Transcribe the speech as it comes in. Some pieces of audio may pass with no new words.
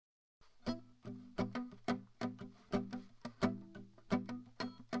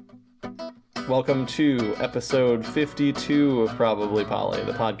Welcome to episode 52 of Probably Polly,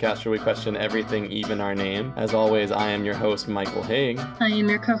 the podcast where we question everything, even our name. As always, I am your host, Michael Haig. I am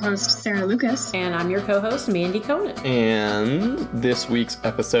your co-host, Sarah Lucas. And I'm your co-host, Mandy Conan. And this week's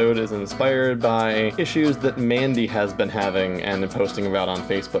episode is inspired by issues that Mandy has been having and posting about on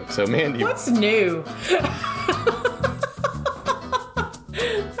Facebook. So, Mandy... What's new?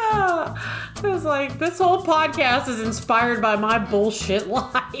 It was like, this whole podcast is inspired by my bullshit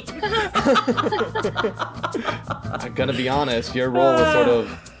life. I'm gonna be honest, your role is sort of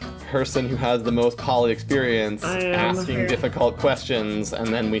person who has the most poly experience asking difficult questions and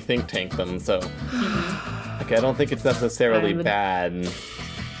then we think tank them, so okay, I don't think it's necessarily bad.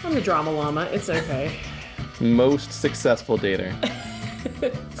 I'm the drama llama, it's okay. Most successful dater.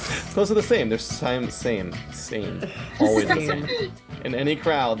 Those are the same. They're same. Always the same. In any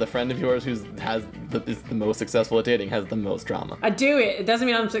crowd, the friend of yours who is the most successful at dating has the most drama. I do it. It doesn't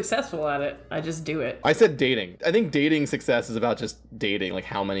mean I'm successful at it. I just do it. I said dating. I think dating success is about just dating, like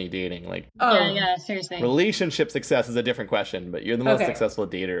how many dating. Like Yeah, seriously. Relationship success is a different question, but you're the most successful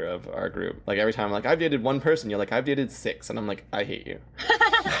dater of our group. Like every time I'm like, I've dated one person, you're like, I've dated 6, and I'm like, I hate you.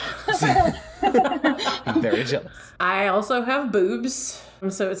 I'm very jealous. I also have boobs,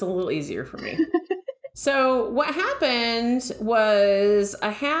 so it's a little easier for me. So what happened was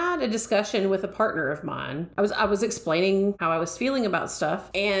I had a discussion with a partner of mine. I was explaining how I was feeling about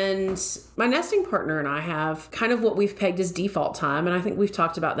stuff, and my nesting partner and I have kind of what we've pegged as default time, and I think we've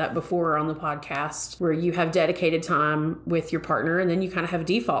talked about that before on the podcast, where you have dedicated time with your partner, and then you kind of have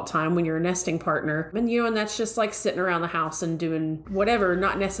default time when you're a nesting partner, and that's just like sitting around the house and doing whatever,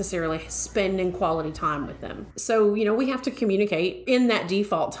 not necessarily spending quality time with them. So, we have to communicate in that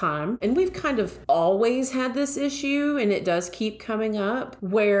default time, and we've kind of always had this issue, and it does keep coming up,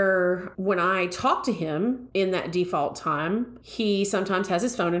 where when I talk to him in that default time, he sometimes has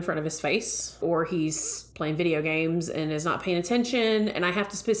his phone in front of his face, or he's playing video games and is not paying attention, and I have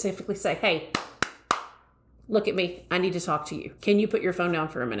to specifically say, hey, look at me. I need to talk to you. Can you put your phone down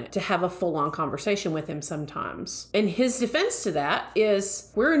for a minute? To have a full-on conversation with him sometimes. And his defense to that is,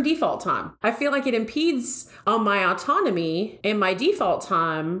 we're in default time. I feel like it impedes on my autonomy and my default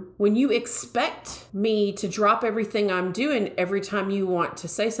time when you expect me to drop everything I'm doing every time you want to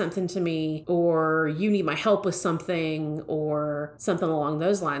say something to me, or you need my help with something, or something along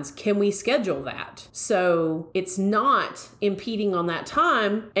those lines. Can we schedule that? So it's not impeding on that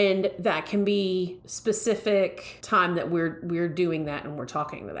time, and that can be specific time that we're doing that and we're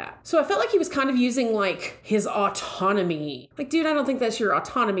talking to that. So I felt like he was kind of using like his autonomy. Like, dude, I don't think that's your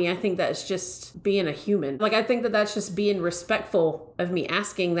autonomy. I think that's just being a human. Like, I think that that's just being respectful of me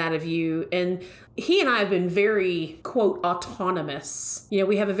asking that of you. And he and I have been very, quote, autonomous. We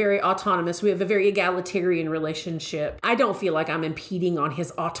have a very egalitarian relationship. I don't feel like I'm impeding on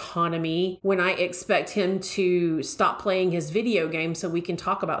his autonomy when I expect him to stop playing his video game so we can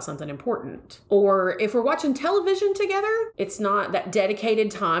talk about something important. Or if we're watching television together, it's not that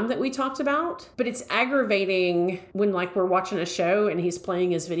dedicated time that we talked about, but it's aggravating when like we're watching a show and he's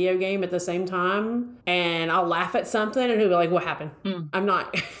playing his video game at the same time, and I'll laugh at something and he'll be like, what happened? I'm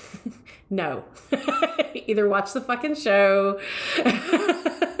not... No. Either watch the fucking show.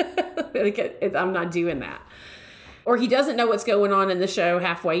 I'm not doing that. Or he doesn't know what's going on in the show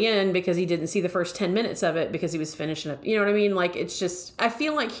halfway in because he didn't see the first 10 minutes of it because he was finishing up. You know what I mean? Like, it's just, I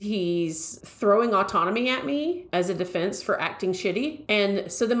feel like he's throwing autonomy at me as a defense for acting shitty.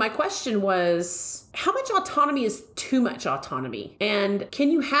 And so then my question was, how much autonomy is too much autonomy? And can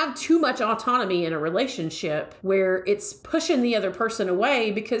you have too much autonomy in a relationship where it's pushing the other person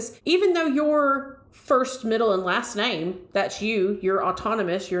away? Because even though you're first, middle, and last name, that's you're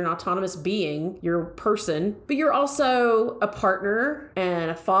autonomous, you're an autonomous being, you're a person, but you're also a partner and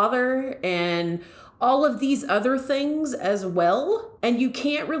a father and all of these other things as well. And you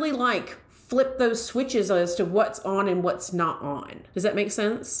can't really like flip those switches as to what's on and what's not on. Does that make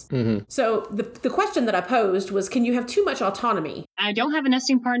sense? Mm-hmm. So the question that I posed was, can you have too much autonomy? I don't have a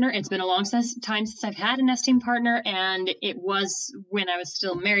nesting partner. It's been a long time since I've had a nesting partner, and it was when I was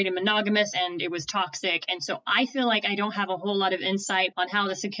still married and monogamous, and it was toxic. And so I feel like I don't have a whole lot of insight on how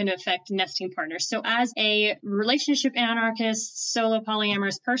this can affect nesting partners. So as a relationship anarchist, solo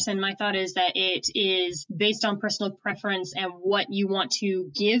polyamorous person, my thought is that it is based on personal preference and what you want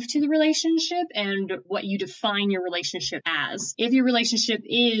to give to the relationship. relationship and what you define your relationship as. If your relationship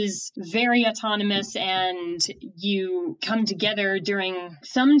is very autonomous and you come together during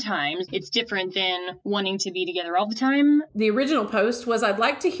sometimes, it's different than wanting to be together all the time. The original post was, I'd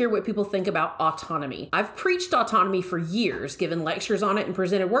like to hear what people think about autonomy. I've preached autonomy for years, given lectures on it and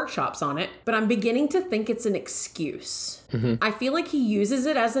presented workshops on it, but I'm beginning to think it's an excuse. I feel like he uses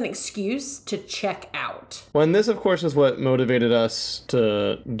it as an excuse to check out. Well, and this, of course, is what motivated us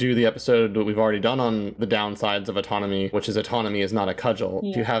to do the episode that we've already done on the downsides of autonomy, which is autonomy is not a cudgel.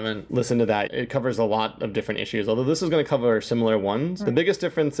 Yeah. If you haven't listened to that, it covers a lot of different issues, although this is going to cover similar ones. Right. The biggest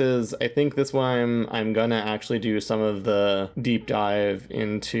difference is, I think this one I'm going to actually do some of the deep dive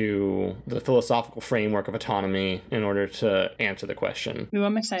into the philosophical framework of autonomy in order to answer the question. Ooh,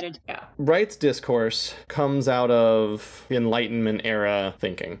 I'm excited. Yeah. Rights discourse comes out of the Enlightenment era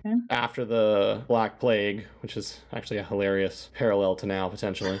thinking. Okay. After the Black Plague, which is actually a hilarious parallel to now,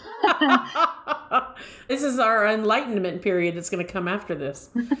 potentially. This is our Enlightenment period that's going to come after this.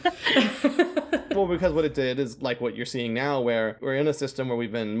 Well, because what it did is like what you're seeing now, where we're in a system where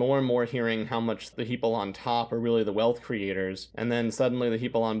we've been more and more hearing how much the people on top are really the wealth creators, and then suddenly the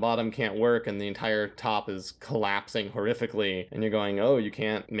people on bottom can't work and the entire top is collapsing horrifically, and you're going, oh, you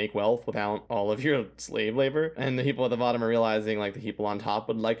can't make wealth without all of your slave labor? And the people at the bottom are realizing like the people on top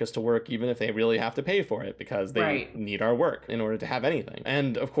would like us to work even if they really have to pay for it because they need our work in order to have anything.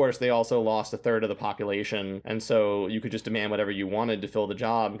 And of course, they also lost a third of the population, and so you could just demand whatever you wanted to fill the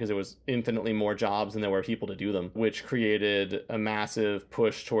job because it was infinitely more jobs than there were people to do them, which created a massive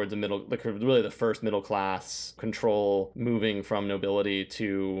push towards really the first middle class control, moving from nobility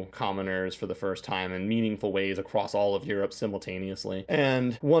to commoners for the first time in meaningful ways across all of Europe simultaneously.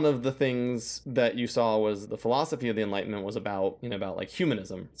 And one of the things that you saw was the philosophy of the Enlightenment was about like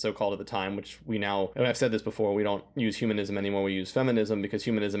humanism, so called at the time, which we now, and I've said this before, we don't use humanism anymore, we use feminism because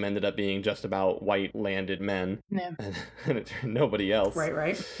humanism ended up being just about white landed men and nobody else.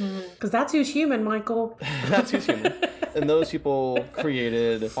 Right. Because that's who's human, Michael. That's who's human. And those people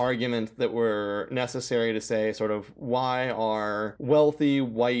created arguments that were necessary to say sort of, why are wealthy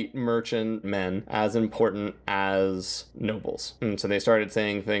white merchant men as important as nobles? And so they started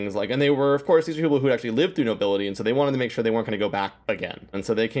saying things like, and they were, of course, these are people who actually lived through nobility, and so they wanted to make sure they weren't going to go back again. And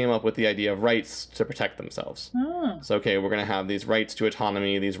so they came up with the idea of rights to protect themselves. So, okay, we're going to have these rights to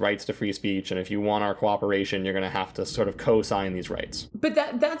autonomy, these rights to free speech, and if you want our cooperation, you're going to have to sort of co-sign these rights. But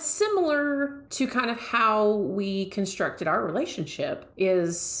that's similar to kind of how we constructed our relationship.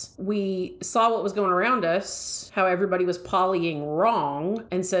 Is we saw what was going around us, how everybody was polying wrong,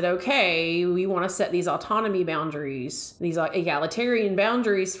 and said, okay, we want to set these autonomy boundaries, these egalitarian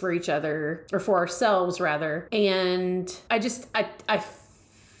boundaries for each other, or for ourselves rather. And I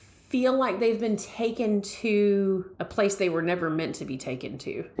feel like they've been taken to a place they were never meant to be taken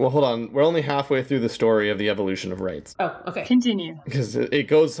to. Well, hold on. We're only halfway through the story of the evolution of rights. Oh, okay. Continue. Because it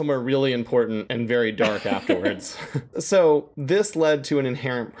goes somewhere really important and very dark afterwards. So this led to an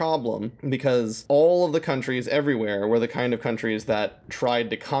inherent problem because all of the countries everywhere were the kind of countries that tried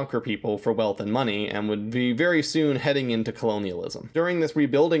to conquer people for wealth and money and would be very soon heading into colonialism. During this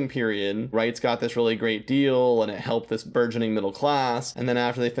rebuilding period, rights got this really great deal and it helped this burgeoning middle class. And then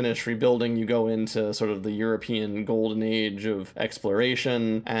after they finished rebuilding, you go into sort of the European golden age of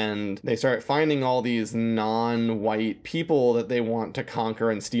exploration, and they start finding all these non-white people that they want to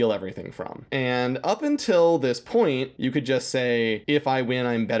conquer and steal everything from. And up until this point, you could just say, if I win,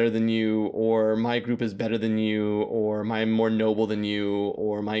 I'm better than you, or my group is better than you, or I'm more noble than you,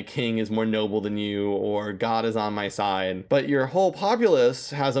 or my king is more noble than you, or God is on my side. But your whole populace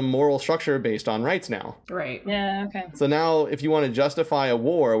has a moral structure based on rights now. Right. Yeah, okay. So now if you want to justify a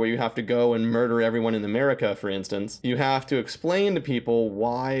war where you have to go and murder everyone in America, for instance, you have to explain to people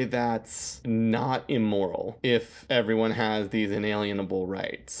why that's not immoral if everyone has these inalienable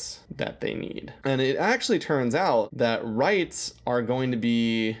rights that they need. And it actually turns out that rights are going to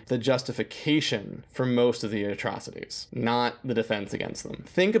be the justification for most of the atrocities, not the defense against them.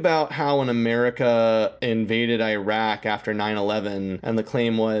 Think about how when America invaded Iraq after 9/11, and the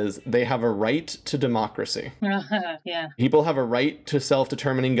claim was they have a right to democracy. Yeah. People have a right to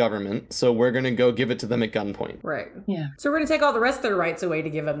self-determining government, so we're going to go give it to them at gunpoint. Right. Yeah. So we're going to take all the rest of their rights away to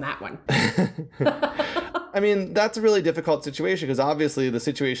give them that one. I mean, that's a really difficult situation because obviously the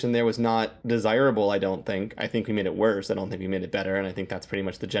situation there was not desirable, I don't think. I think we made it worse. I don't think we made it better. And I think that's pretty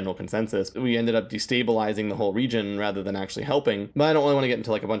much the general consensus. We ended up destabilizing the whole region rather than actually helping. But I don't really want to get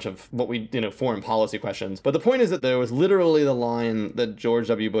into like a bunch of what we, foreign policy questions. But the point is that there was literally the line that George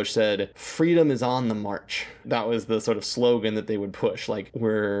W. Bush said, freedom is on the march. That was the sort of slogan that they would push. Like,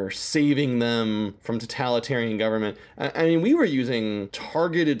 we're saving them from totalitarian government. I mean, we were using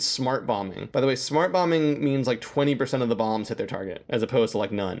targeted smart bombing. By the way, smart bombing means like 20% of the bombs hit their target, as opposed to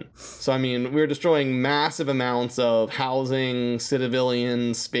like none. So, I mean, we were destroying massive amounts of housing,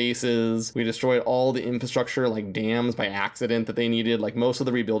 civilian spaces. We destroyed all the infrastructure, like dams by accident that they needed. Like most of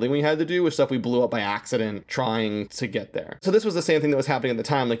the rebuilding we had to do was stuff we blew up by accident trying to get there. So this was the same thing that was happening at the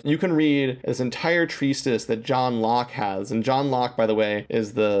time. Like, you can read this entire treatise that John Locke has. And John Locke, by the way,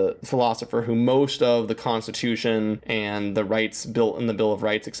 is the philosopher who most of the Constitution and the rights built in the Bill of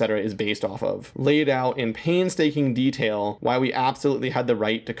Rights, etc., is based off of. Laid out in painstaking detail why we absolutely had the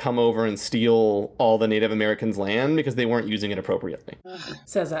right to come over and steal all the Native Americans' land because they weren't using it appropriately.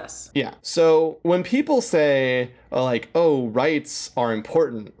 Says us. Yeah. So when people say, like, oh, rights are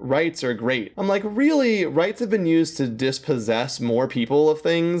important, rights are great, I'm like, really? Rights have been used to dispossess more people of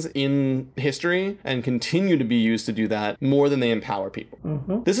things in history and continue to be used to do that more than they empower people.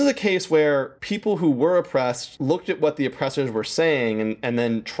 Mm-hmm. This is a case where people who were oppressed looked at what the oppressors were saying and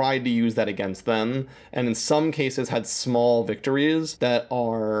then tried to use that against them, and in some cases had small victories that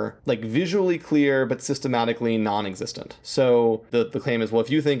are like visually clear but systematically non-existent. So the claim is, well, if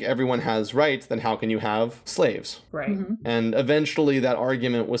you think everyone has rights, then how can you have slaves? Right. Mm-hmm. And eventually that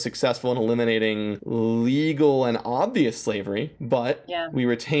argument was successful in eliminating legal and obvious slavery, but we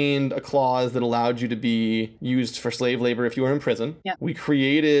retained a clause that allowed you to be used for slave labor if you were in prison. Yeah. We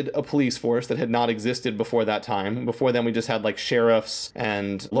created a police force that had not existed before that time. Before then, we just had like sheriffs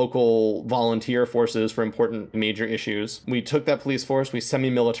and local volunteer forces for important major issues. We took that police force, we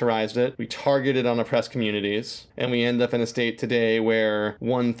semi-militarized it, we targeted on oppressed communities, and we end up in a state today where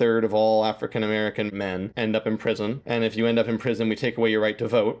 1/3 of all African American men end up in prison. And if you end up in prison, we take away your right to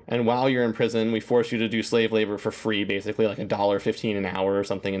vote. And while you're in prison, we force you to do slave labor for free, basically like $1.15 an hour or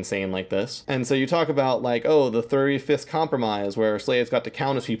something insane like this. And so you talk about like, oh, the 35th compromise where slaves got to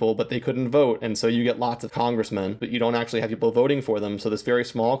count as people, but they couldn't vote. And so you get lots of congressmen, but you don't actually have people voting for them. So this very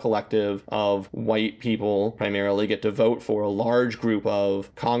small collective of white people primarily get to vote for a large group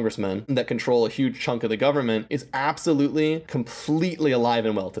of congressmen that control a huge chunk of the government is absolutely, completely alive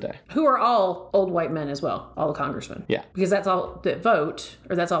and well today. Who are all old white men as well, all the congressmen. Yeah. Because that's all that vote,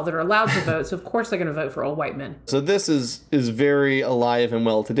 or that's all that are allowed to vote. So of course they're going to vote for old white men. So this is very alive and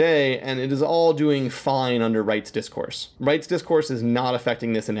well today, and it is all doing fine under rights discourse. Rights discourse is not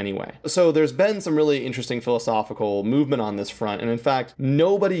affecting this in any way. So there's been some really interesting philosophical movement on this front, and in fact,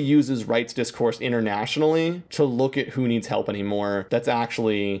 nobody uses rights discourse internationally to look at who needs help anymore that's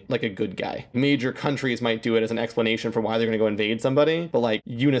actually like a good guy. Major countries might do it as an explanation for why they're going to go invade somebody, but like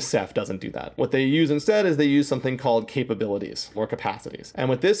UNICEF doesn't do that. What they use instead is they use something called capabilities or capacities. And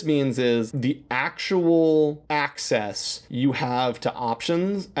what this means is the actual access you have to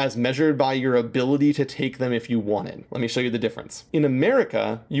options as measured by your ability to take them if you wanted. Let me show you the difference. In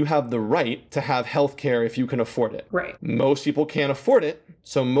America, you have the right to have health care if you can afford it. Right. Most people can't afford it,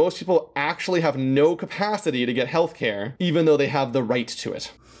 so most people actually have no capacity to get health care, even though they have the right to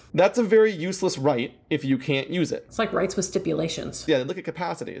it. That's a very useless right if you can't use it. It's like rights with stipulations. Yeah, look at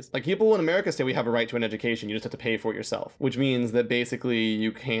capacities. Like people in America say we have a right to an education, you just have to pay for it yourself, which means that basically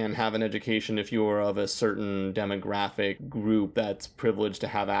you can have an education if you are of a certain demographic group that's privileged to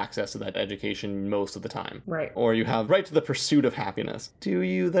have access to that education most of the time. Right. Or you have right to the pursuit of happiness. Do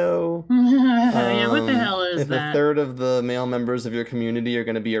you though? Yeah, what the hell is if that? If 1/3 of the male members of your community are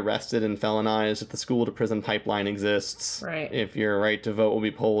going to be arrested and felonized, if the school to prison pipeline exists, right. If your right to vote will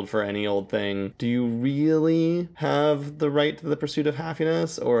be pulled for any old thing, do you really have the right to the pursuit of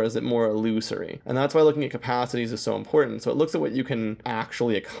happiness, or is it more illusory? And that's why looking at capacities is so important. So it looks at what you can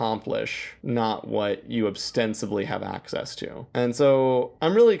actually accomplish, not what you ostensibly have access to. And so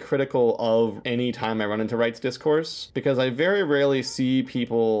I'm really critical of any time I run into rights discourse, because I very rarely see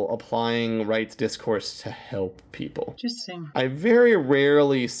people applying rights discourse to help people. Interesting. I very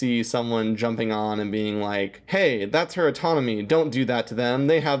rarely see someone jumping on and being like, hey, that's her autonomy, don't do that to them,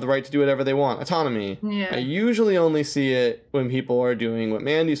 they have the right to do whatever they want. Autonomy. Yeah. I usually only see it when people are doing what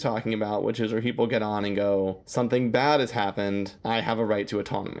Mandy's talking about, which is where people get on and go, something bad has happened, I have a right to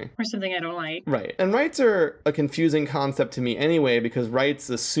autonomy. Or something I don't like. Right. And rights are a confusing concept to me anyway, because rights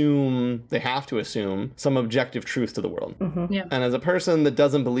assume, they have to assume, some objective truth to the world. Mm-hmm. Yeah. And as a person that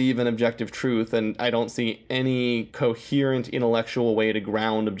doesn't believe in objective truth, and I don't see any coherent intellectual way way to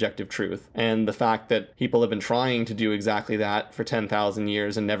ground objective truth. And the fact that people have been trying to do exactly that for 10,000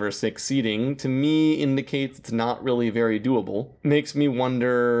 years and never succeeding, to me, indicates it's not really very doable. Makes me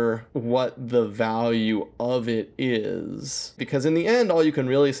wonder what the value of it is. Because in the end, all you can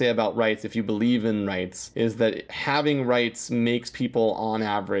really say about rights, if you believe in rights, is that having rights makes people on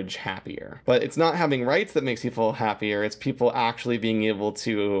average happier. But it's not having rights that makes people happier, it's people actually being able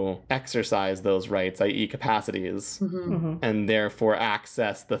to exercise those rights, i.e. capacities, and therefore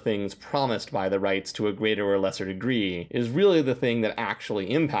access the things promised by the rights to a greater or lesser degree, is really the thing that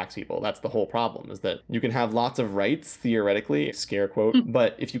actually impacts people. That's the whole problem, is that you can have lots of rights, theoretically, scare quote,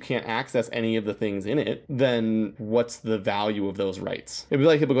 but if you can't access any of the things in it, then what's the value of those rights? It'd be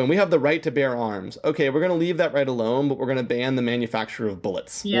like people going, we have the right to bear arms. Okay, we're going to leave that right alone, but we're going to ban the manufacture of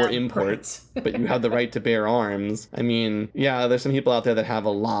bullets or imports, but you have the right to bear arms. I mean, yeah, there's some people out there that have a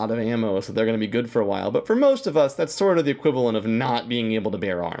lot of ammo, so they're going to be good for a while, but for most of us, that's sort of the equivalent of not being able to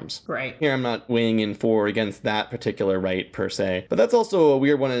bear arms. Right. Here, I'm not weighing in for or against that particular right per se, but that's also a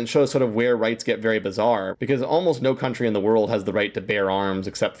weird one, and it shows sort of where rights get very bizarre, because almost no country in the world has the right to bear arms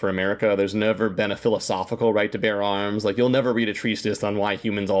except for America. There's never been a philosophical right to bear arms. Like, you'll never read a treatise on why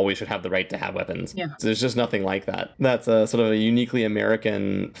humans always should have the right to have weapons. Yeah. So there's just nothing like that. That's a sort of a uniquely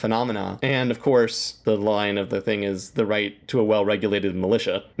American phenomena. And of course, the line of the thing is the right to a well-regulated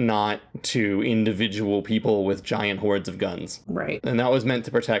militia, not to individual people with giant hordes of guns. Right. And that was meant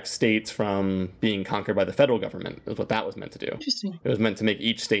to protect states from being conquered by the federal government, is what that was meant to do. Interesting. It was meant to make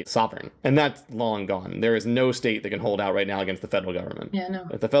each state sovereign. And that's long gone. There is no state that can hold out right now against the federal government. Yeah, no.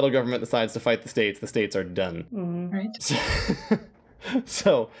 If the federal government decides to fight the states are done. Right.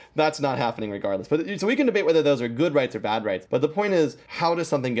 So that's not happening regardless. But so we can debate whether those are good rights or bad rights. But the point is, how does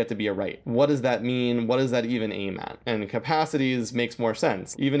something get to be a right? What does that mean? What does that even aim at? And capacities makes more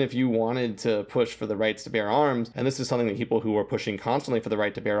sense. Even if you wanted to push for the rights to bear arms, and this is something that people who are pushing constantly for the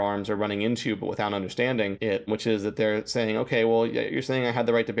right to bear arms are running into, but without understanding it, which is that they're saying, okay, well, you're saying I had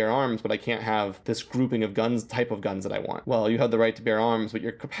the right to bear arms, but I can't have this grouping of guns, type of guns that I want. Well, you have the right to bear arms, but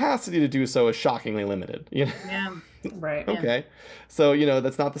your capacity to do so is shockingly limited. You know? Yeah. Right. Okay. So,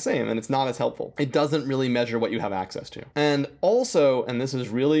 that's not the same, and it's not as helpful. It doesn't really measure what you have access to. And also, and this is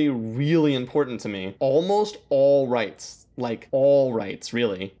really, really important to me, almost all rights, like all rights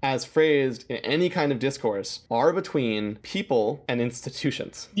really, as phrased in any kind of discourse, are between people and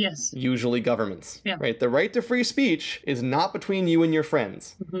institutions. Yes. Usually governments. Yeah. Right? The right to free speech is not between you and your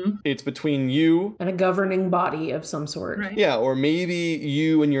friends. It's between you And a governing body of some sort. Right. yeah, or maybe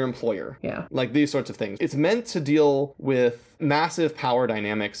you and your employer. Yeah. Like these sorts of things. It's meant to deal with massive power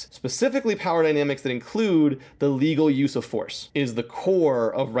dynamics, specifically power dynamics that include the legal use of force, is the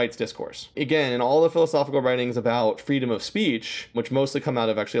core of rights discourse. Again, in all the philosophical writings about freedom of speech, which mostly come out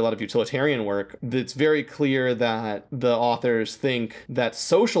of actually a lot of utilitarian work, it's very clear that the authors think that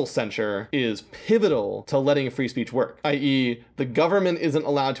social censure is pivotal to letting free speech work, i.e. the government isn't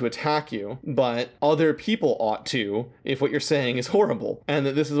allowed to attack you, but other people ought to if what you're saying is horrible, and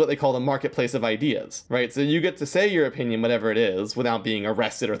that this is what they call the marketplace of ideas, right? So you get to say your opinion, whatever it is, without being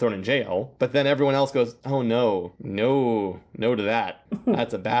arrested or thrown in jail, but then everyone else goes, oh no to that.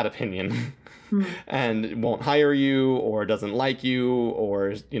 That's a bad opinion. And won't hire you, or doesn't like you,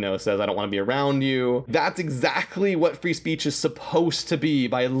 or, says, I don't want to be around you. That's exactly what free speech is supposed to be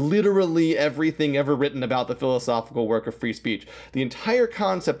by literally everything ever written about the philosophical work of free speech. The entire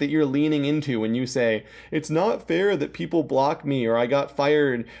concept that you're leaning into when you say, it's not fair that people block me, or I got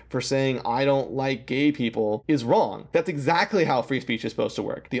fired for saying I don't like gay people, is wrong. That's exactly how free speech is supposed to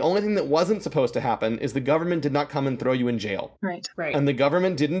work. The only thing that wasn't supposed to happen is the government did not come and throw you in jail. Right. Right. And the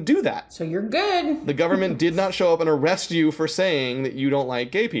government didn't do that. So you're good. The government did not show up and arrest you for saying that you don't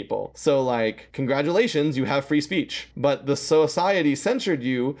like gay people. So, congratulations, you have free speech. But the society censored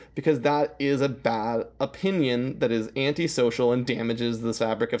you because that is a bad opinion that is antisocial and damages the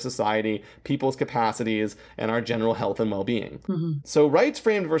fabric of society, people's capacities, and our general health and well-being. So rights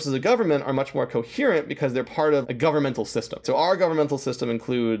framed versus a government are much more coherent because they're part of a governmental system. So our governmental system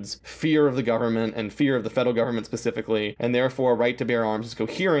includes fear of the government and fear of the federal government specifically, and therefore right to bear arms is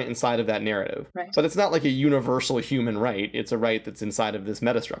coherent inside of that narrative. Right. But it's not like a universal human right. It's a right that's inside of this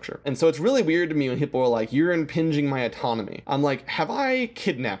metastructure. And so it's really weird to me when people are like, you're impinging my autonomy. I'm like, have I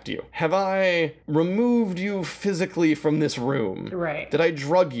kidnapped you? Have I removed you physically from this room? Right. Did I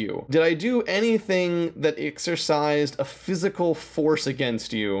drug you? Did I do anything that exercised a physical force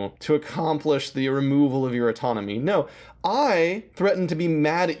against you to accomplish the removal of your autonomy? No. I threatened to be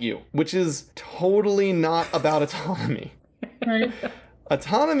mad at you, which is totally not about autonomy. Right.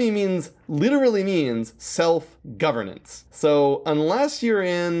 Autonomy literally means self-governance. So unless you're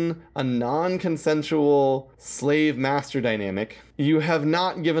in a non-consensual slave-master dynamic, you have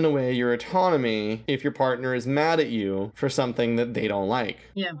not given away your autonomy if your partner is mad at you for something that they don't like.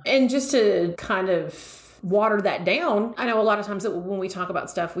 Yeah. And just to kind of water that down, I know a lot of times that when we talk about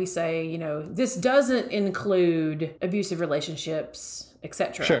stuff, we say, you know, this doesn't include abusive relationships,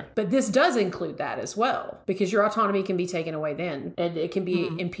 etc. Sure. But this does include that as well, because your autonomy can be taken away then, and it can be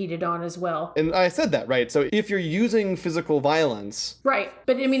impeded on as well. And I said that, right? So if you're using physical violence... Right.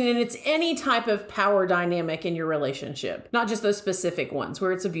 But I mean, and it's any type of power dynamic in your relationship, not just those specific ones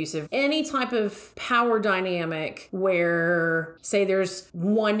where it's abusive. Any type of power dynamic where, say, there's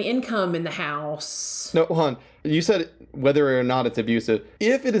one income in the house. No, hold on. You said whether or not it's abusive.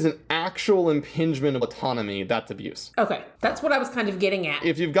 If it is an actual impingement of autonomy, that's abuse. Okay. That's what I was kind of getting at.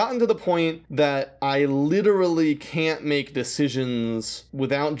 If you've gotten to the point that I literally can't make decisions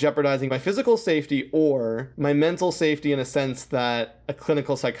without jeopardizing my physical safety or my mental safety in a sense that a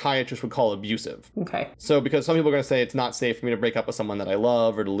clinical psychiatrist would call abusive. Okay. So because some people are going to say it's not safe for me to break up with someone that I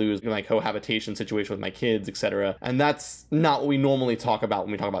love or to lose my cohabitation situation with my kids, etc. And that's not what we normally talk about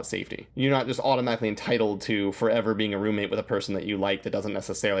when we talk about safety. You're not just automatically entitled to forever being a roommate with a person that you like that doesn't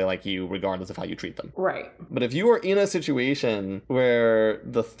necessarily like you regardless of how you treat them. Right. But if you are in a situation where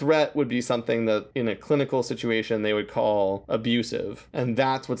the threat would be something that in a clinical situation they would call abusive, and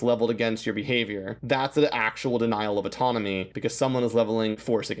that's what's leveled against your behavior, that's an actual denial of autonomy because someone is leveling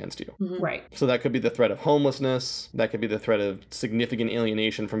force against you. Right. So that could be the threat of homelessness, that could be the threat of significant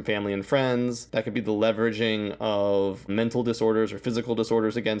alienation from family and friends, that could be the leveraging of mental disorders or physical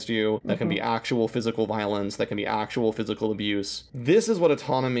disorders against you, that can be actual physical violence, that can be actual physical abuse. This is what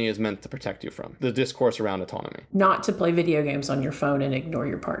autonomy is meant to protect you from, the discourse around autonomy. Not to play video games on your phone and ignore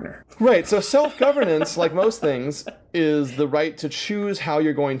your partner. Right, so self-governance, like most things, is the right to choose how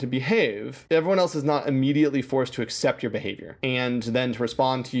you're going to behave. Everyone else is not immediately forced to accept your behavior and then to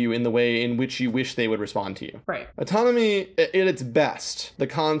respond to you in the way in which you wish they would respond to you. Right. Autonomy, at its best, the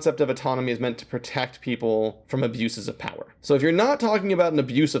concept of autonomy is meant to protect people from abuses of power. So if you're not talking about an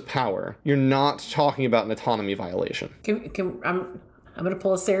abuse of power, you're not talking about an autonomy violation. I'm going to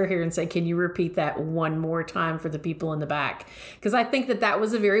pull a Sarah here and say, can you repeat that one more time for the people in the back? Because I think that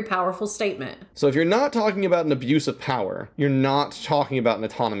was a very powerful statement. So if you're not talking about an abuse of power, you're not talking about an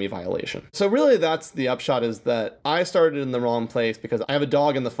autonomy violation. So really that's the upshot, is that I started in the wrong place because I have a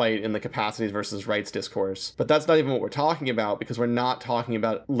dog in the fight in the capacities versus rights discourse. But that's not even what we're talking about, because we're not talking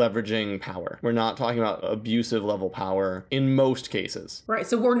about leveraging power. We're not talking about abusive level power in most cases. Right.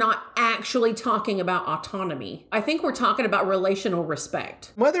 So we're not actually talking about autonomy. I think we're talking about relational respect.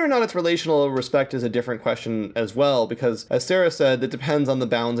 Whether or not it's relational respect is a different question as well, because as Sarah said, it depends on the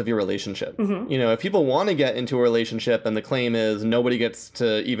bounds of your relationship. You know, if people want to get into a relationship and the claim is nobody gets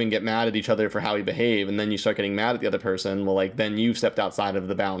to even get mad at each other for how we behave, and then you start getting mad at the other person, well, like, then you've stepped outside of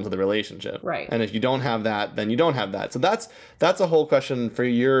the bounds of the relationship. Right. And if you don't have that, then you don't have that. So that's a whole question for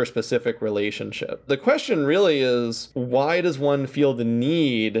your specific relationship. The question really is, why does one feel the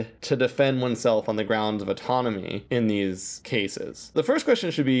need to defend oneself on the grounds of autonomy in these cases? The first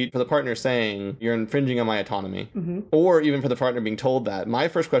question should be for the partner saying, you're infringing on my autonomy, or even for the partner being told that. My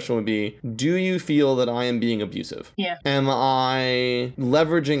first question would be, do you feel that I am being abusive? Yeah. Am I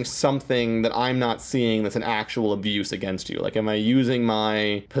leveraging something that I'm not seeing that's an actual abuse against you? Like, am I using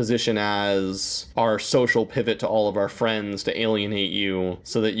my position as our social pivot to all of our friends to alienate you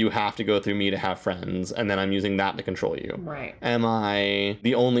so that you have to go through me to have friends, and then I'm using that to control you? Right. Am I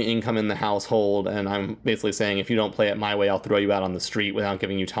the only income in the household, and I'm basically saying, if you don't play it my way, I'll throw you out on the street without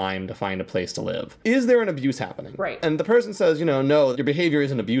giving you time to find a place to live? Is there an abuse happening? Right. And the person says, no, your behavior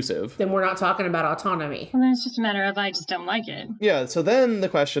isn't abusive. Then we're not talking about autonomy. Well, then it's just a matter of I just don't like it. Yeah, so then the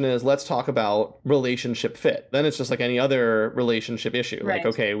question is, let's talk about relationship fit. Then it's just like any other relationship issue. Right. Like,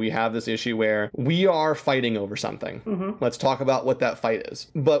 okay, we have this issue where we are fighting over something. Let's talk about what that fight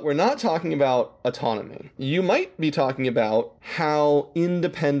is. But we're not talking about autonomy. You might be talking about how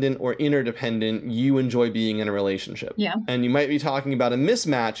independent or interdependent you enjoy being in a relationship. Yeah. And you might be talking about a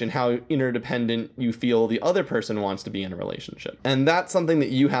mismatch in how interdependent you feel the other person wants to be in a relationship. And that's something that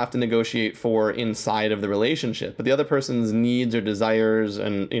you have to negotiate for inside of the relationship. But the other person's needs or desires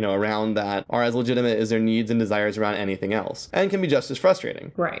and, around that are as legitimate as their needs and desires around anything else, and can be just as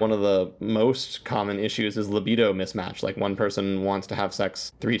frustrating. Right. One of the most common issues is libido mismatch. Like, one person wants to have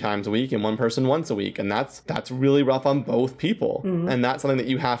sex 3 times a week and one person once a week. And that's really rough on both people. And that's something that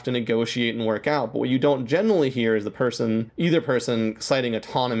you have to negotiate and work out. But what you don't generally hear is either person person citing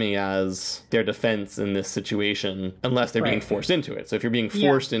autonomy as their defense in this situation unless they're being forced into it. So if you're being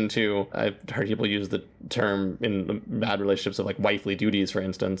forced into, I've heard people use the term in bad relationships of like wifely duties, for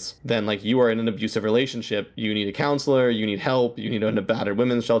instance, then like you are in an abusive relationship, you need a counselor, you need help, you need to go into a battered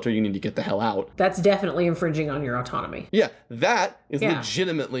women's shelter, you need to get the hell out. That's definitely infringing on your autonomy. Yeah, that is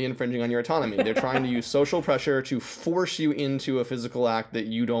legitimately infringing on your autonomy. They're trying to use social pressure to force you into a physical act that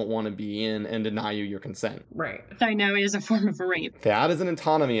you don't want to be in and deny you your consent. Right. I know it is a form of a rape. That is an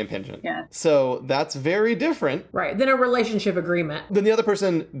autonomy impingement. Yeah. So that's very different. Right. Then a relationship agreement. Than the other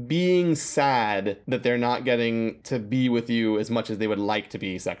person being sad that they're not getting to be with you as much as they would like to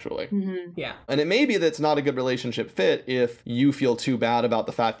be sexually. Mm-hmm. Yeah. And it may be that it's not a good relationship fit if you feel too bad about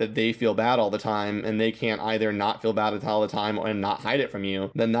the fact that they feel bad all the time and they can't either not feel bad all the time and not hide it from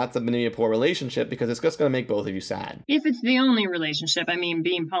you. Then that's going to be a poor relationship because it's just going to make both of you sad. If it's the only relationship, I mean,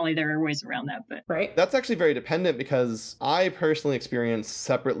 being poly, there are ways around that, but... Right. That's actually very dependent because I personally experience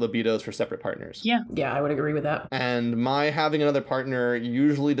separate libidos for separate partners. Yeah. Yeah, I would agree with that. And my having another partner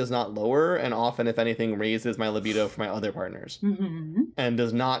usually does not lower and often, if anything, raises my libido for my other partners. Mm-hmm. And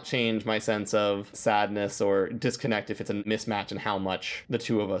does not change my sense of sadness or disconnect if it's a mismatch in how much the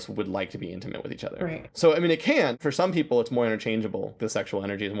two of us would like to be intimate with each other. Right. So, I mean, it can. For some people, it's more interchangeable. The sexual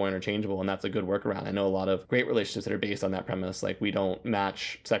energy is more interchangeable, and that's a good workaround. I know a lot of great relationships that are based on that premise. Like, we don't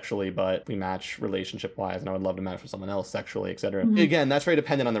match sexually, but we match relationship-wise, and I would love to match with someone else sexually, etc. Mm-hmm. Again, that's very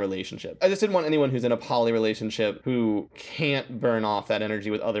dependent on the relationship. I just didn't want anyone who's in a poly relationship who can't burn off that energy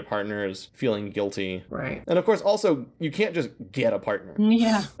with other partners feeling guilty. Right. And of course, also, you can't just get a partner.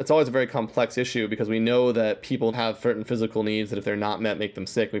 Yeah. It's always a very complex issue because we know that people have certain physical needs that if they're not met, make them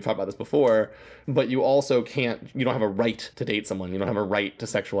sick. We've talked about this before, but you also you don't have a right to date someone. You don't have a right to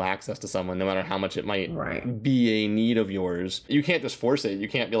sexual access to someone, no matter how much it might be a need of yours. You can't just force it. You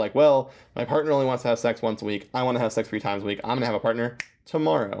can't be like, well, my partner only wants to have sex once a week. I want to have sex 3 times a week. I'm going to have a partner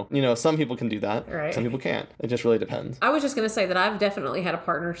tomorrow. You know, some people can do that. Right. Some people can't. It just really depends. I was just going to say that I've definitely had a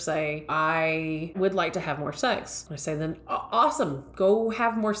partner say, I would like to have more sex. I say, then awesome, go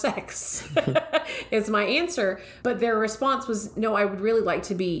have more sex. Is my answer. But their response was, no, I would really like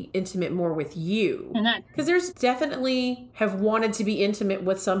to be intimate more with you. And that... Because there's definitely have wanted to be intimate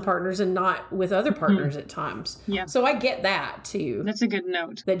with some partners and not with other partners at times. Yeah. So I get that too. That's a good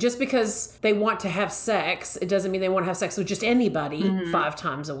note. That just because they want to have sex, it doesn't mean they want to have sex with just anybody 5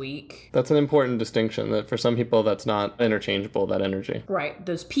 times a week. That's an important distinction that for some people that's not interchangeable, that energy. Right.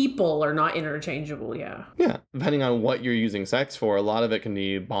 Those people are not interchangeable, yeah. Yeah. Depending on what you're using sex for, a lot of it can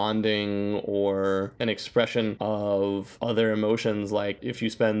be bonding or an expression of other emotions. Like if you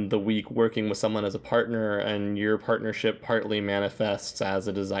spend the week working with someone as a partner and your partnership partly manifests as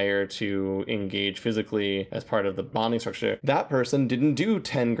a desire to engage physically as part of the bonding structure, that person didn't do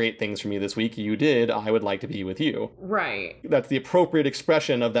 10 great things for me this week. You did. I would like to be with you. Right. That's the appropriate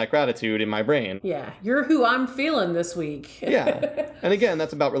expression of that gratitude in my brain. Yeah. You're who I'm feeling this week. Yeah. And again,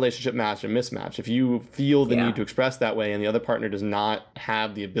 that's about relationship match and mismatch. If you feel the need to express that way and the other partner does not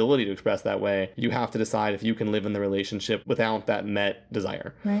have the ability to express that way, you have to decide if you can live in the relationship without that met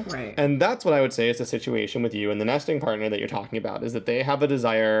desire. Right. And that's what I would say is the situation with you and the nesting partner that you're talking about, is that they have a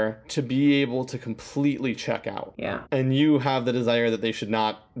desire to be able to completely check out. Yeah. And you have the desire that they should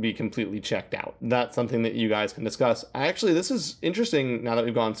not be completely checked out. That's something that you guys can discuss. Actually, this is interesting now that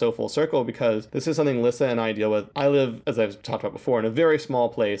we've gone so full circle, because this is something Lissa and I deal with. I live, as I've talked about before, in a very small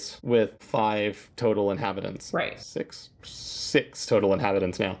place with 5 total inhabitants. Right. 6 total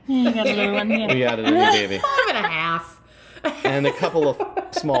inhabitants now. You got a little one, yeah. We added a new baby. 5.5. And a couple of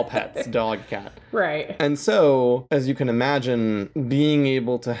small pets, dog, cat. Right. And so, as you can imagine, being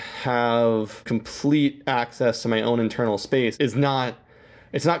able to have complete access to my own internal space is not...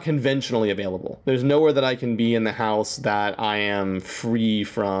 It's not conventionally available. There's nowhere that I can be in the house that I am free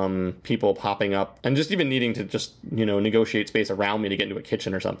from people popping up and just even needing to just, negotiate space around me to get into a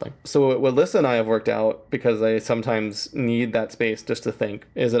kitchen or something. So what Lissa and I have worked out, because I sometimes need that space just to think,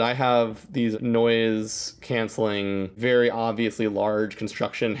 is that I have these noise canceling, very obviously large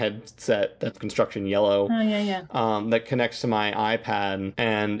construction headset, that's construction yellow. Oh, yeah. That connects to my iPad.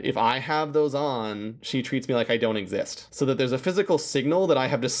 And if I have those on, she treats me like I don't exist. So that there's a physical signal that I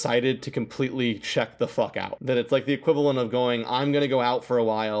have decided to completely check the fuck out. That it's like the equivalent of going, I'm going to go out for a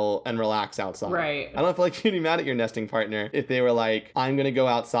while and relax outside. Right. I don't feel like you'd be mad at your nesting partner if they were like, I'm going to go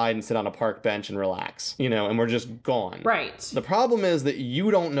outside and sit on a park bench and relax, and we're just gone. Right. The problem is that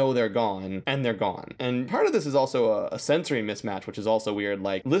you don't know they're gone, and they're gone. And part of this is also a sensory mismatch, which is also weird.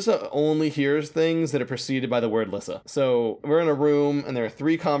 Like, Lissa only hears things that are preceded by the word Lissa. So we're in a room and there are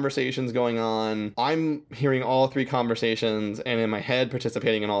 3 conversations going on. I'm hearing all 3 conversations, and in my head, participating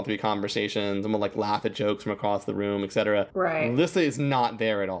participating in all three conversations and will like laugh at jokes from across the room, etc. Right. Alyssa is not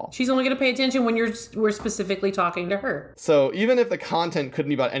there at all. She's only going to pay attention when we're specifically talking to her. So even if the content couldn't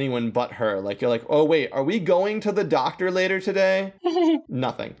be about anyone but her, like you're like, oh wait, are we going to the doctor later today?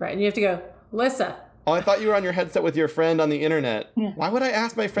 Nothing. Right. And you have to go, Alyssa. Oh, I thought you were on your headset with your friend on the internet. Why would I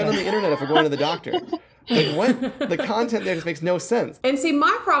ask my friend on the internet if we're going to the doctor? Like, what? The content there just makes no sense. And see,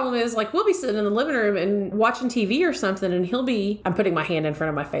 my problem is, like, we'll be sitting in the living room and watching TV or something, and I'm putting my hand in front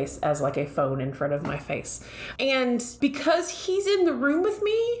of my face as like a phone in front of my face. And because he's in the room with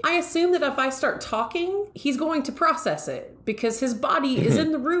me, I assume that if I start talking, he's going to process it because his body is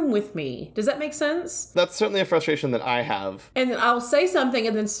in the room with me. Does that make sense? That's certainly a frustration that I have. And then I'll say something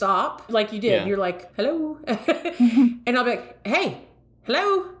and then stop, like you did. Yeah. You're like, hello. And I'll be like, hey,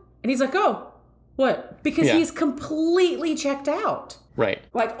 hello. And he's like, oh. What? Because he's completely checked out. Right.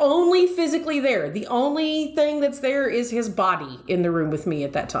 Like, only physically there. The only thing that's there is his body in the room with me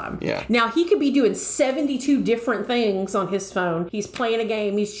at that time. Yeah. Now, he could be doing 72 different things on his phone. He's playing a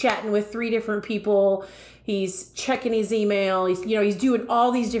game. He's chatting with 3 different people. He's checking his email. He's doing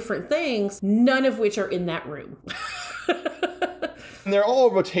all these different things, none of which are in that room. And they're all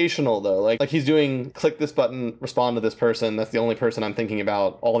rotational though. Like he's doing click this button, respond to this person. That's the only person I'm thinking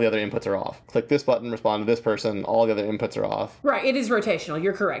about. All the other inputs are off. Click this button, respond to this person. All the other inputs are off. Right. It is rotational.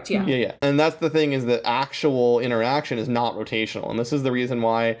 You're correct. Yeah. Yeah. And that's the thing, is that actual interaction is not rotational. And this is the reason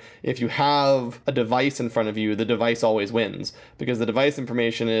why if you have a device in front of you, the device always wins, because the device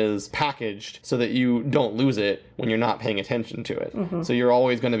information is packaged so that you don't lose it when you're not paying attention to it. Mm-hmm. So you're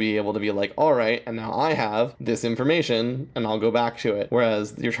always going to be able to be like, all right, and now I have this information and I'll go back to it.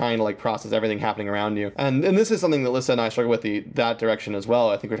 Whereas you're trying to like process everything happening around you. And this is something that Alyssa and I struggle with that direction as well.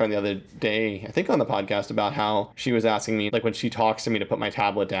 I think we were talking the other day, I think on the podcast, about how she was asking me, like when she talks to me, to put my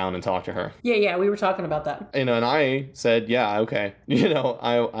tablet down and talk to her. Yeah, we were talking about that. And I said, yeah, okay.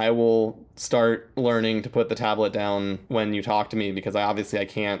 I will start learning to put the tablet down when you talk to me, because I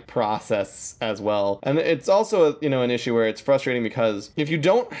can't process as well. And it's also an issue where it's frustrating, because if you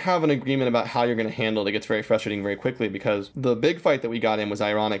don't have an agreement about how you're going to handle it, it gets very frustrating very quickly. Because the big fight that we got in was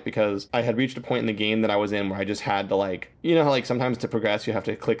ironic, because I had reached a point in the game that I was in where I just had to how like sometimes to progress you have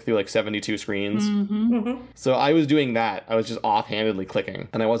to click through like 72 screens. Mm-hmm. Mm-hmm. So I was doing that. I was just offhandedly clicking,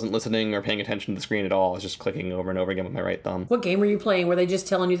 and I wasn't listening or paying attention to the screen at all. I was just clicking over and over again with my right thumb. What game were you playing? Were they just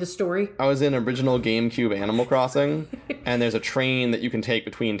telling you the story? I was in original GameCube Animal Crossing, and there's a train that you can take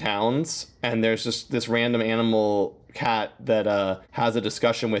between towns, and there's just this random animal cat that has a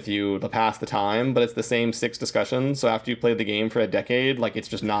discussion with you to pass the time, but it's the same 6 discussions. So after you played the game for a decade, like, it's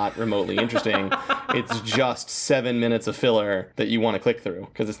just not remotely interesting. It's just 7 minutes of filler that you want to click through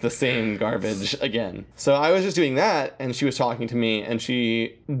because it's the same garbage again. So I was just doing that, and she was talking to me, and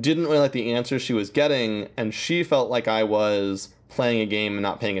she didn't really like the answers she was getting, and she felt like I was playing a game and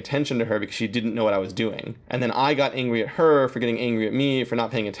not paying attention to her because she didn't know what I was doing. And then I got angry at her for getting angry at me for not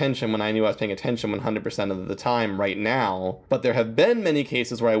paying attention when I knew I was paying attention 100% of the time right now. But there have been many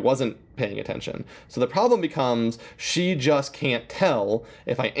cases where I wasn't paying attention. So the problem becomes she just can't tell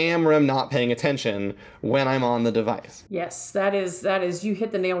if I am or am not paying attention when I'm on the device. Yes, that is you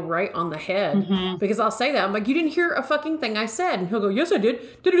hit the nail right on the head. Mm-hmm. Because I'll say that. I'm like, you didn't hear a fucking thing I said. And he'll go, yes, I did.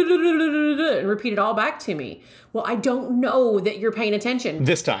 And repeat it all back to me. Well, I don't know that you're paying attention.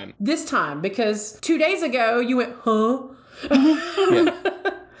 This time, because 2 days ago you went, huh?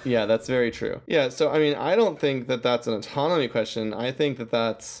 Yeah, that's very true. Yeah, so I mean, I don't think that that's an autonomy question. I think that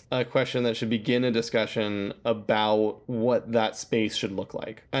that's a question that should begin a discussion about what that space should look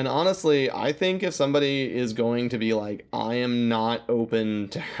like. And honestly, I think if somebody is going to be like, I am not open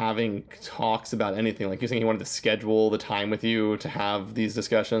to having talks about anything, like you're saying you wanted to schedule the time with you to have these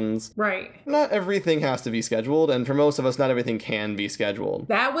discussions. Right. Not everything has to be scheduled, and for most of us, not everything can be scheduled.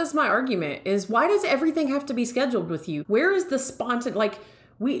 That was my argument, is why does everything have to be scheduled with you? Where is the spontaneous, like,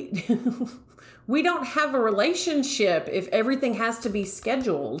 we don't have a relationship if everything has to be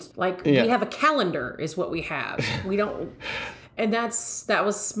scheduled. Like, we have a calendar is what we have. We don't, and that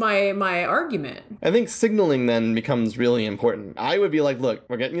was my argument. I think signaling then becomes really important. I would be like, look,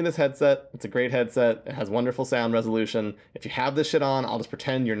 we're getting you this headset. It's a great headset. It has wonderful sound resolution. If you have this shit on, I'll just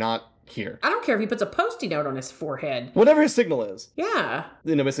pretend you're not here. I don't care if he puts a Post-it note on his forehead. Whatever his signal is. Yeah.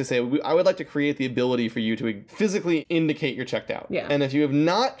 Basically say, I would like to create the ability for you to physically indicate you're checked out. Yeah. And if you have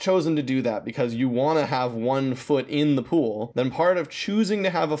not chosen to do that because you want to have one foot in the pool, then part of choosing to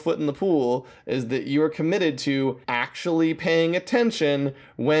have a foot in the pool is that you are committed to actually paying attention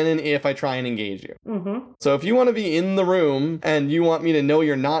when and if I try and engage you. Mm-hmm. So if you want to be in the room and you want me to know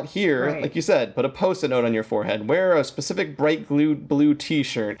you're not here, like you said, put a Post-it note on your forehead, wear a specific bright blue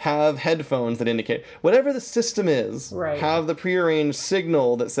t-shirt, have headphones that indicate whatever the system is. Right. Have the prearranged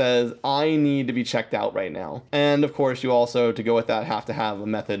signal that says, I need to be checked out right now. And of course, you also, to go with that, have to have a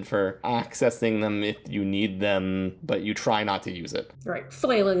method for accessing them if you need them, but you try not to use it. Right.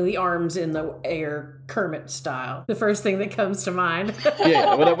 Flailing the arms in the air, Kermit style. The first thing that comes to mind.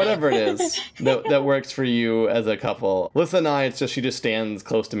 Yeah, whatever it is that works for you as a couple. Alyssa and I, it's just she just stands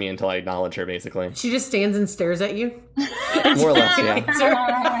close to me until I acknowledge her, basically. She just stands and stares at you? More or less,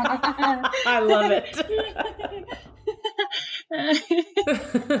 yeah. I love it.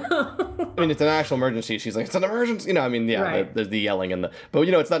 I mean, it's an actual emergency. She's like, it's an emergency. You know, I mean, yeah, Right. there's the yelling and but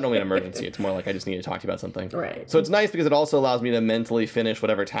it's not normally an emergency. It's more like I just need to talk to you about something. Right. So it's nice because it also allows me to mentally finish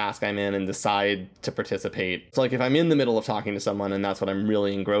whatever task I'm in and decide to participate. So like if I'm in the middle of talking to someone and that's what I'm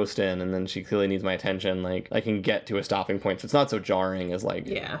really engrossed in, and then she clearly needs my attention, like I can get to a stopping point. So it's not so jarring as like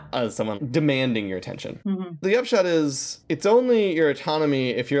as someone demanding your attention. Mm-hmm. The upshot is it's only your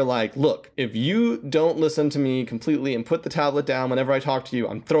autonomy if you're like, look, if you don't listen to me completely and put the tablet down whenever I talk to you,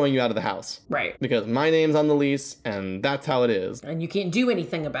 I'm throwing you out of the house. Right. Because my name's on the lease and that's how it is. And you can't do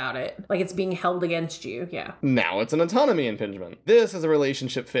anything about it. Like it's being held against you. Yeah. Now it's an autonomy infringement. This is a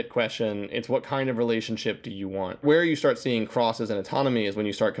relationship fit question. It's what kind of relationship do you want? Where you start seeing crosses in autonomy is when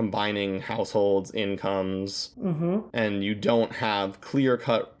you start combining households, incomes, and you don't have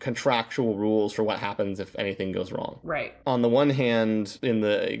clear-cut contractual rules for what happens if anything goes wrong. Right. On the one hand, in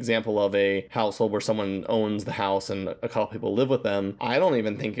the example of a household where someone owns the house and a couple people live with them, I don't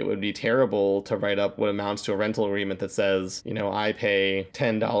even think it would be terrible to write up what amounts to a rental agreement that says, I pay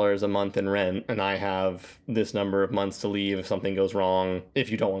 $10 a month in rent and I have this number of months to leave if something goes wrong,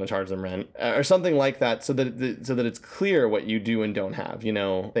 if you don't want to charge them rent, or something like that, so that it's clear what you do and don't have.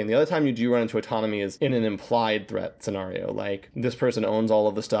 The other time you do run into autonomy is in an implied threat scenario, like this person owns all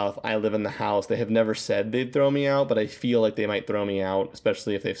of the stuff, I live in the house, they have never said they'd throw me out, but I feel like they might throw me out,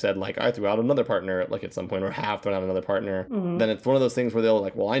 especially if they've said like I threw out another partner like at some point, or have thrown out another partner. Then it's one of those things where they'll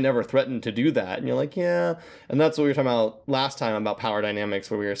like, well, I never threatened to do that, and you're like, yeah. And that's what we were talking about last time about power dynamics,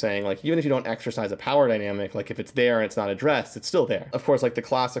 where we were saying like, even if you don't exercise a power dynamic, like if it's there and it's not addressed, it's still there. Of course, like the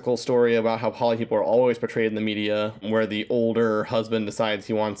classical story about how poly people are always portrayed in the media, where the older husband decides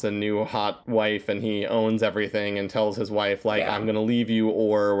he wants a new hot wife and he owns everything and tells his wife like, I'm gonna leave you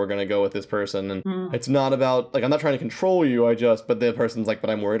or we're gonna go with this person. And it's not about like, I'm not trying to control you, but the person's like, but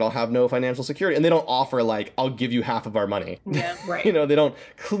I'm worried I'll have no financial security. And they don't offer like, I'll give you half of our money. Yeah. Right. They don't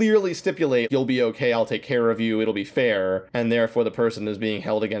clearly stipulate, you'll be okay, I'll take care of you, it'll be fair, and therefore the person is being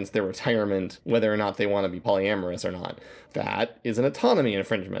held against their retirement, whether or not they want to be polyamorous or not. That is an autonomy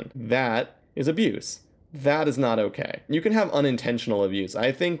infringement. That is abuse. That is not okay. You can have unintentional abuse.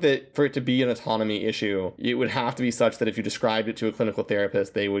 I think that for it to be an autonomy issue, it would have to be such that if you described it to a clinical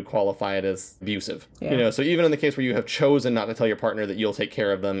therapist, they would qualify it as abusive. Yeah. So even in the case where you have chosen not to tell your partner that you'll take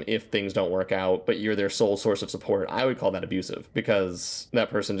care of them if things don't work out, but you're their sole source of support, I would call that abusive, because that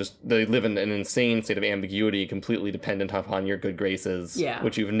person they live in an insane state of ambiguity, completely dependent upon your good graces,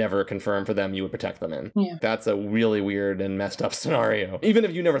 which you've never confirmed for them you would protect them in. Yeah. That's a really weird and messed up scenario, even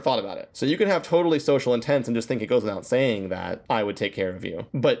if you never thought about it. So you can have totally social intent and just think it goes without saying that I would take care of you,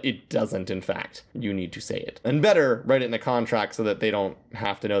 but it doesn't. In fact, you need to say it, and better write it in a contract so that they don't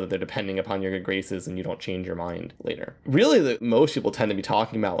have to know that they're depending upon your good graces and you don't change your mind later. Really, that most people tend to be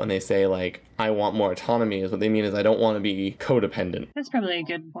talking about when they say like, I want more autonomy, is what they mean is I don't want to be codependent. That's probably a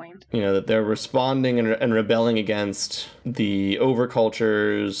good point. That they're responding and rebelling against the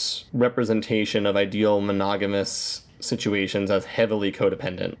overculture's representation of ideal monogamous situations as heavily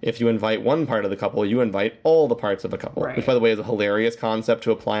codependent. If you invite one part of the couple, you invite all the parts of a couple. Right. Which, by the way, is a hilarious concept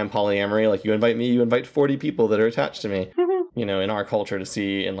to apply in polyamory. Like, you invite me, you invite 40 people that are attached to me. In our culture, to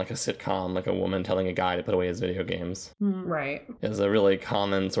see in like a sitcom, like a woman telling a guy to put away his video games Right. is a really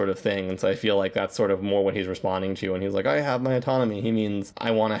common sort of thing. And so I feel like that's sort of more what he's responding to. And he's like, I have my autonomy. He means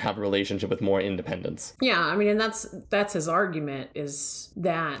I want to have a relationship with more independence. Yeah, I mean, and that's his argument, is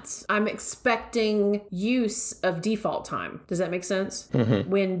that I'm expecting use of default time. Does that make sense?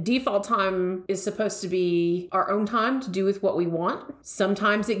 When default time is supposed to be our own time to do with what we want,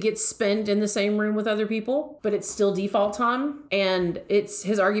 sometimes it gets spent in the same room with other people, but it's still default time. And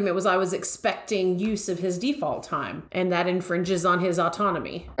his argument was I was expecting use of his default time, and that infringes on his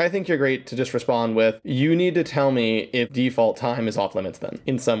autonomy. I think you're great to just respond with, you need to tell me if default time is off limits then,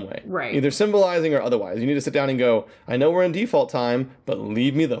 in some way. Right. Either symbolizing or otherwise. You need to sit down and go, I know we're in default time, but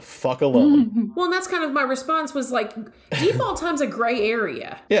leave me the fuck alone. Well, and that's kind of my response was like, default time's a gray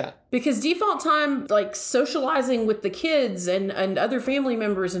area. Yeah. Because default time, like socializing with the kids and other family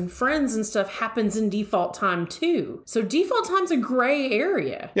members and friends and stuff, happens in default time too. So default default time's a gray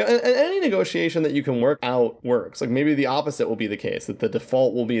area. Yeah, and any negotiation that you can work out works. Like maybe the opposite will be the case, that the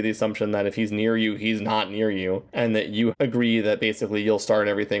default will be the assumption that if he's near you, he's not near you, and that you agree that basically you'll start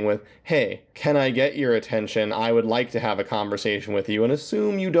everything with, hey, can I get your attention? I would like to have a conversation with you, and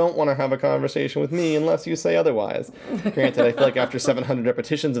assume you don't want to have a conversation with me unless you say otherwise. Granted, I feel like after 700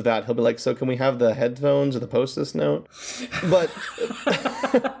 repetitions of that, he'll be like, so can we have the headphones or the Post-it note? But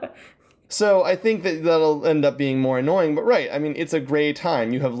so I think that that'll end up being more annoying, but right, I mean, it's a gray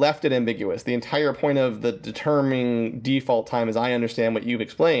time. You have left it ambiguous. The entire point of the determining default time, as I understand what you've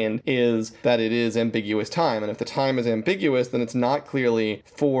explained, is that it is ambiguous time. And if the time is ambiguous, then it's not clearly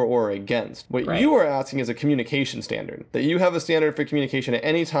for or against. What you are asking is a communication standard. That you have a standard for communication at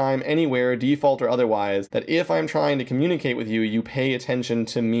any time, anywhere, default or otherwise, that if I'm trying to communicate with you, you pay attention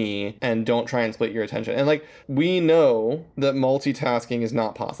to me and don't try and split your attention. And like, we know that multitasking is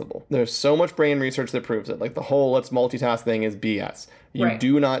not possible. There's so much brain research that proves it. Like the whole let's multitask thing is BS. You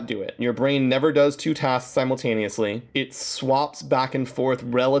do not do it. Your brain never does two tasks simultaneously. It swaps back and forth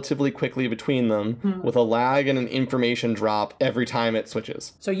relatively quickly between them with a lag and an information drop every time it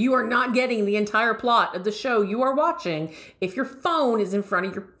switches. So you are not getting the entire plot of the show you are watching if your phone is in front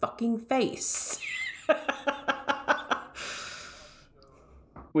of your fucking face.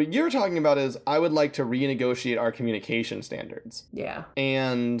 What you're talking about is, I would like to renegotiate our communication standards. Yeah.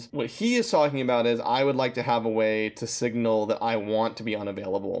 And what he is talking about is, I would like to have a way to signal that I want to be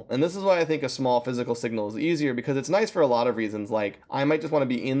unavailable. And this is why I think a small physical signal is easier, because it's nice for a lot of reasons. Like, I might just want to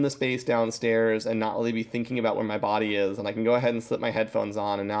be in the space downstairs and not really be thinking about where my body is. And I can go ahead and slip my headphones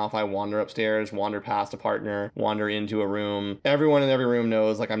on. And now if I wander upstairs, wander past a partner, wander into a room, everyone in every room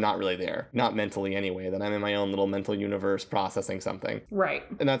knows, like, I'm not really there. Not mentally anyway, that I'm in my own little mental universe processing something. Right.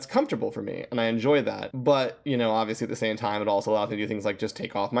 And that's comfortable for me, and I enjoy that. But, you know, obviously at the same time, it also allows me to do things like just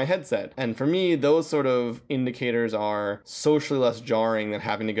take off my headset. And for me, those sort of indicators are socially less jarring than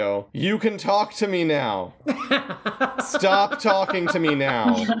having to go, you can talk to me now. Stop talking to me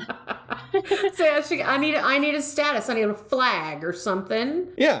now. So I need a status. I need a flag or something.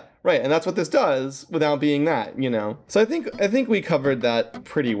 Yeah. Right, and that's what this does without being that, you know. So I think we covered that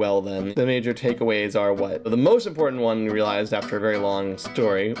pretty well then. The major takeaways are what? The most important one we realized after a very long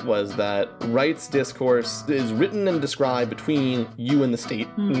story was that rights discourse is written and described between you and the state,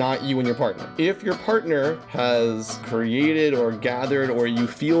 not you and your partner. If your partner has created or gathered, or you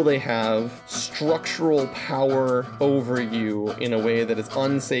feel they have structural power over you in a way that is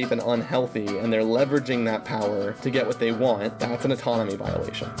unsafe and unhealthy, and they're leveraging that power to get what they want, that's an autonomy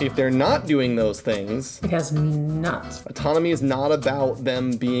violation. If they're not doing those things, it has nuts. Autonomy is not about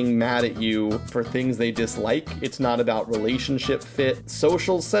them being mad at you for things they dislike. It's not about relationship fit.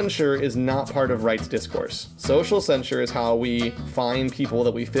 Social censure is not part of rights discourse. Social censure is how we find people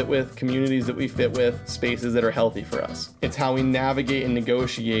that we fit with, communities that we fit with, spaces that are healthy for us. It's how we navigate and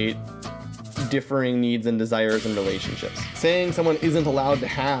negotiate differing needs and desires in relationships. Saying someone isn't allowed to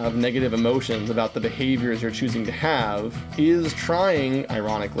have negative emotions about the behaviors you're choosing to have is trying,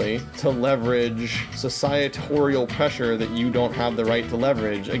 ironically, to leverage societal pressure that you don't have the right to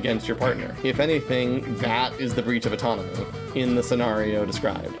leverage against your partner. If anything, that is the breach of autonomy in the scenario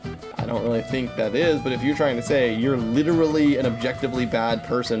described. I don't really think that is, but if you're trying to say you're literally an objectively bad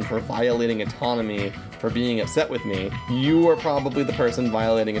person for violating autonomy, for being upset with me, you are probably the person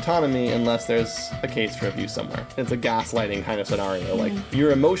violating autonomy unless there's a case for abuse somewhere. It's a gaslighting kind of scenario. Like,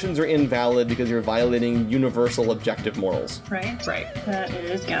 your emotions are invalid because you're violating universal objective morals. Right. That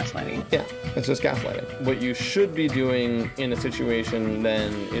is gaslighting. Yeah, it's just gaslighting. What you should be doing in a situation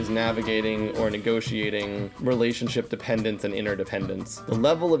then is navigating or negotiating relationship dependence and interdependence. The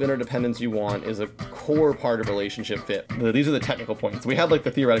level of interdependence you want is a core part of relationship fit. These are the technical points. We had like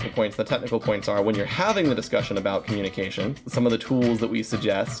the theoretical points. The technical points are when you're having the discussion about communication, some of the tools that we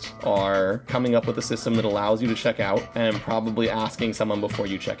suggest are coming up with a system that allows you to check out and probably asking someone before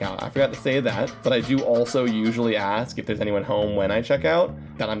you check out. I forgot to say that, but I do also usually ask if there's anyone home when I check out,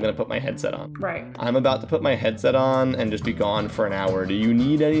 that I'm going to put my headset on. Right. I'm about to put my headset on and just be gone for an hour. Do you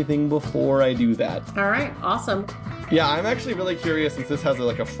need anything before I do that? All right. Awesome. Yeah, I'm actually really curious, since this has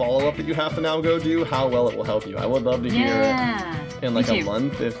a follow-up that you have to now go do, how well it will help you. I would love to hear it in like a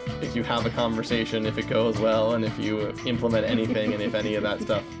month if you have a conversation, if it goes well, and if you implement anything, and if any of that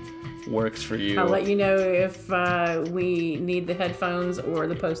stuff works for you. I'll let you know if we need the headphones or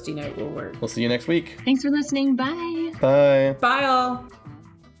the Post-it note will work. We'll see you next week. Thanks for listening. Bye. Bye. Bye all.